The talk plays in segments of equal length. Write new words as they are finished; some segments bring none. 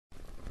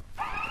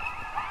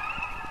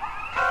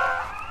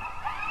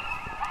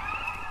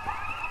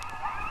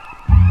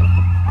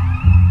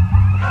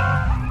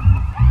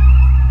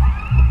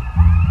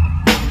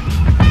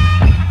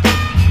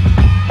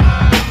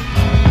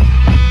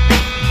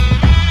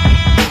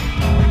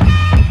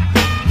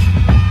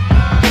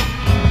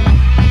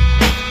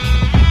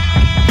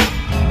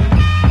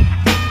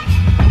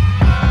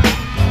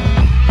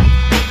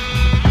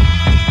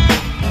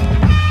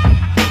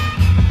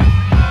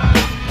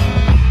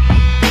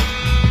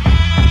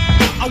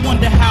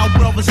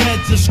brothers'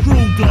 heads are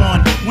screwed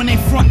on when they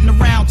frontin'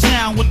 around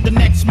town with the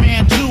next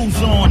man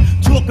jewels on.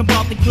 Talk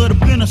about they could've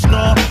been a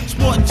star,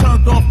 sporting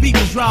turned off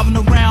beakers, driving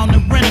around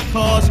in rental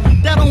cars.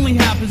 That only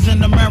happens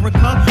in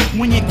America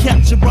when you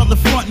catch your brother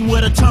frontin'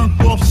 with a turned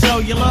off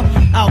cellular,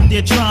 out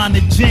there trying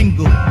to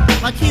jingle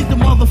like he's the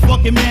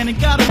motherfucking man and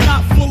got a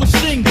knot full of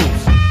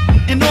singles.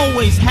 And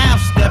always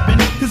half-stepping,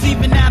 cause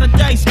even at a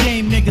dice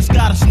game, niggas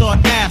gotta start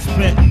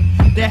ass-betting.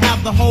 They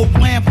have the whole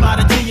plan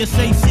plotted till you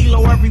say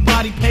CeeLo,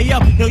 everybody pay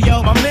up.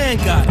 Yo, my man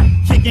got it.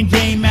 Kicking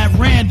game at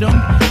random,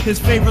 his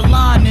favorite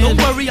line is, don't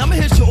worry, I'ma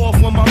hit you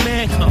off when my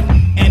man come.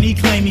 And he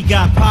claim he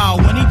got power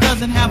when he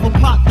doesn't have a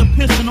pot to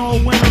piss in all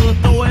winter to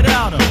throw it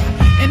out of.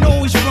 And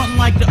always frontin'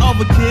 like the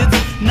other kids,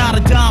 not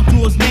a dime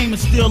to his name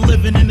and still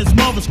living in his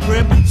mother's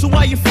crib. So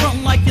why you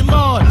frontin' like you're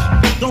large?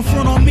 Don't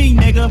front on me,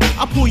 nigga,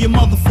 I'll pull your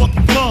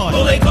motherfucking card.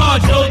 Pull a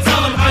card, Joe,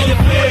 tell him how you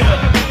feel.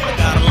 I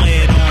gotta lay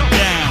it on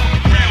down.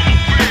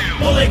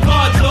 Pull a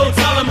card, Joe,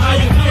 tell him how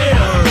you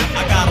feel.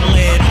 I gotta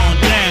lay it on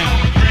down.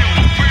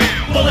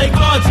 Pull a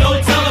card,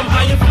 Joe, tell him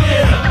how you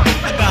feel.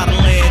 I gotta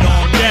lay it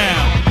on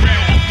down.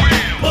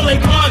 Pull a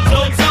card,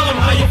 Joe, tell him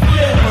how you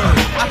feel.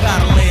 I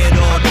gotta lay it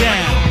all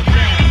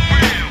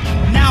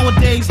down.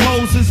 Nowadays,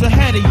 hoes is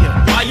ahead of you.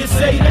 Why you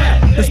say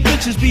that? Cause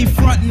bitches be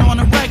frontin' on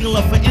a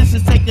regular. For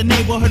instance, take the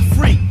neighborhood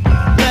freak.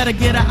 Let her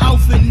get her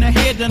outfit and her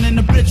hair done and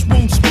the bitch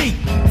won't speak.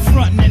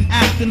 Frontin' and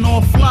acting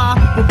all fly,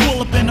 but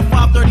pull up in the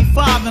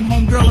 535 and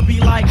homegirl will be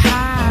like,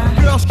 hi.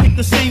 Girls kick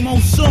the same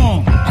old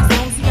song. As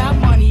long as you got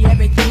money,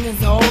 everything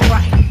is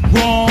alright.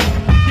 Wrong.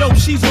 Yo,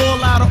 she's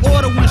all out of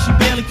order when she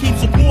barely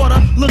keeps a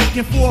quarter.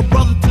 Looking for a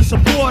brother to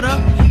support her.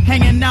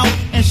 Hanging out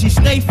and she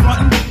stay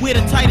frontin'. Wear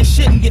the tightest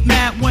shit and get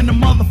mad when the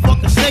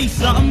motherfucker say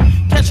something.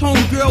 Catch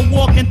homegirl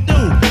walking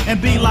through and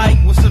be like,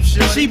 what's up,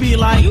 shorty? She be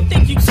like, you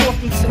think you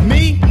talking to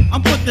me?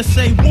 I'm quick to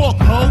say walk,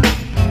 ho.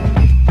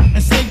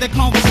 And save that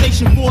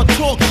conversation for a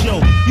talk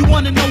show. You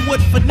wanna know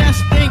what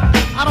finesse think?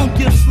 I don't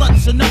give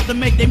sluts enough to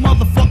make they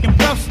motherfucking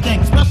breath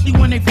stink. Especially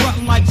when they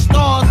frontin' like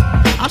stars.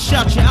 I'll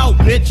shout you out,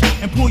 bitch,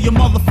 and pull your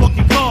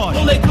motherfucking card.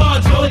 Pull a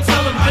card, Joe,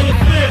 tell him how you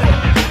feel.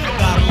 I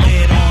gotta lay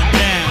it on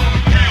down.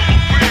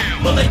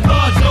 Pull a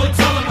card, Joe,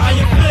 tell him how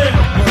you feel.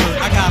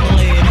 I gotta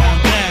lay it on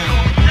down.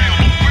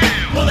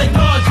 Pull a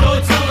card, Joe,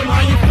 tell him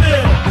how you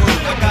feel.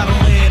 I gotta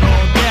lay it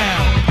on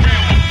down.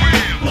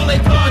 Pull a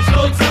card,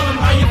 Joe, tell him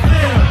how you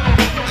feel.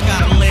 I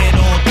gotta lay it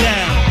all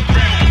down.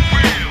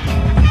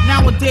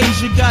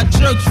 Nowadays you got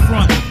jerks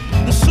frontin'.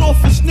 The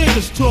softest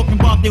niggas talking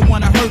about they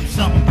wanna hurt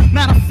something.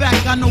 Matter of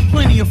fact, I know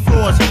plenty of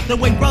frauds. The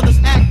way brothers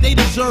act, they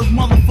deserve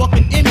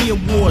motherfucking Emmy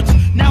Awards.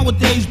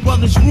 Nowadays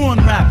brothers ruin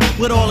rap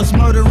with all this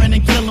murdering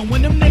and killing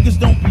when them niggas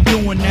don't be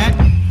doing that.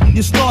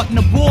 You're starting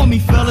to bore me,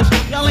 fellas.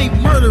 Y'all ain't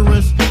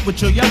murderers,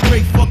 but y'all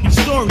great fucking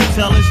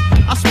storytellers.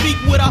 I speak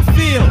what I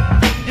feel.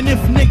 And if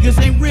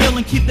niggas ain't real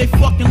and keep they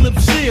fucking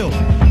lips sealed,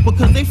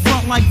 because they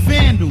front like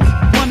vandals,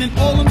 running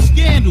all them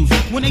scandals.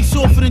 When they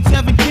softer than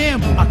Tevin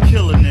Campbell, I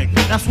kill a nigga.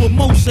 That's what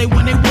most say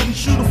when they wouldn't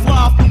shoot a fly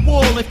off the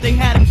wall if they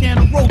had a can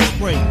of road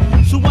spray.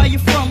 So why you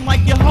front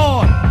like you're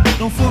hard?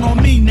 Don't front on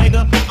me,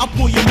 nigga. I'll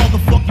pull your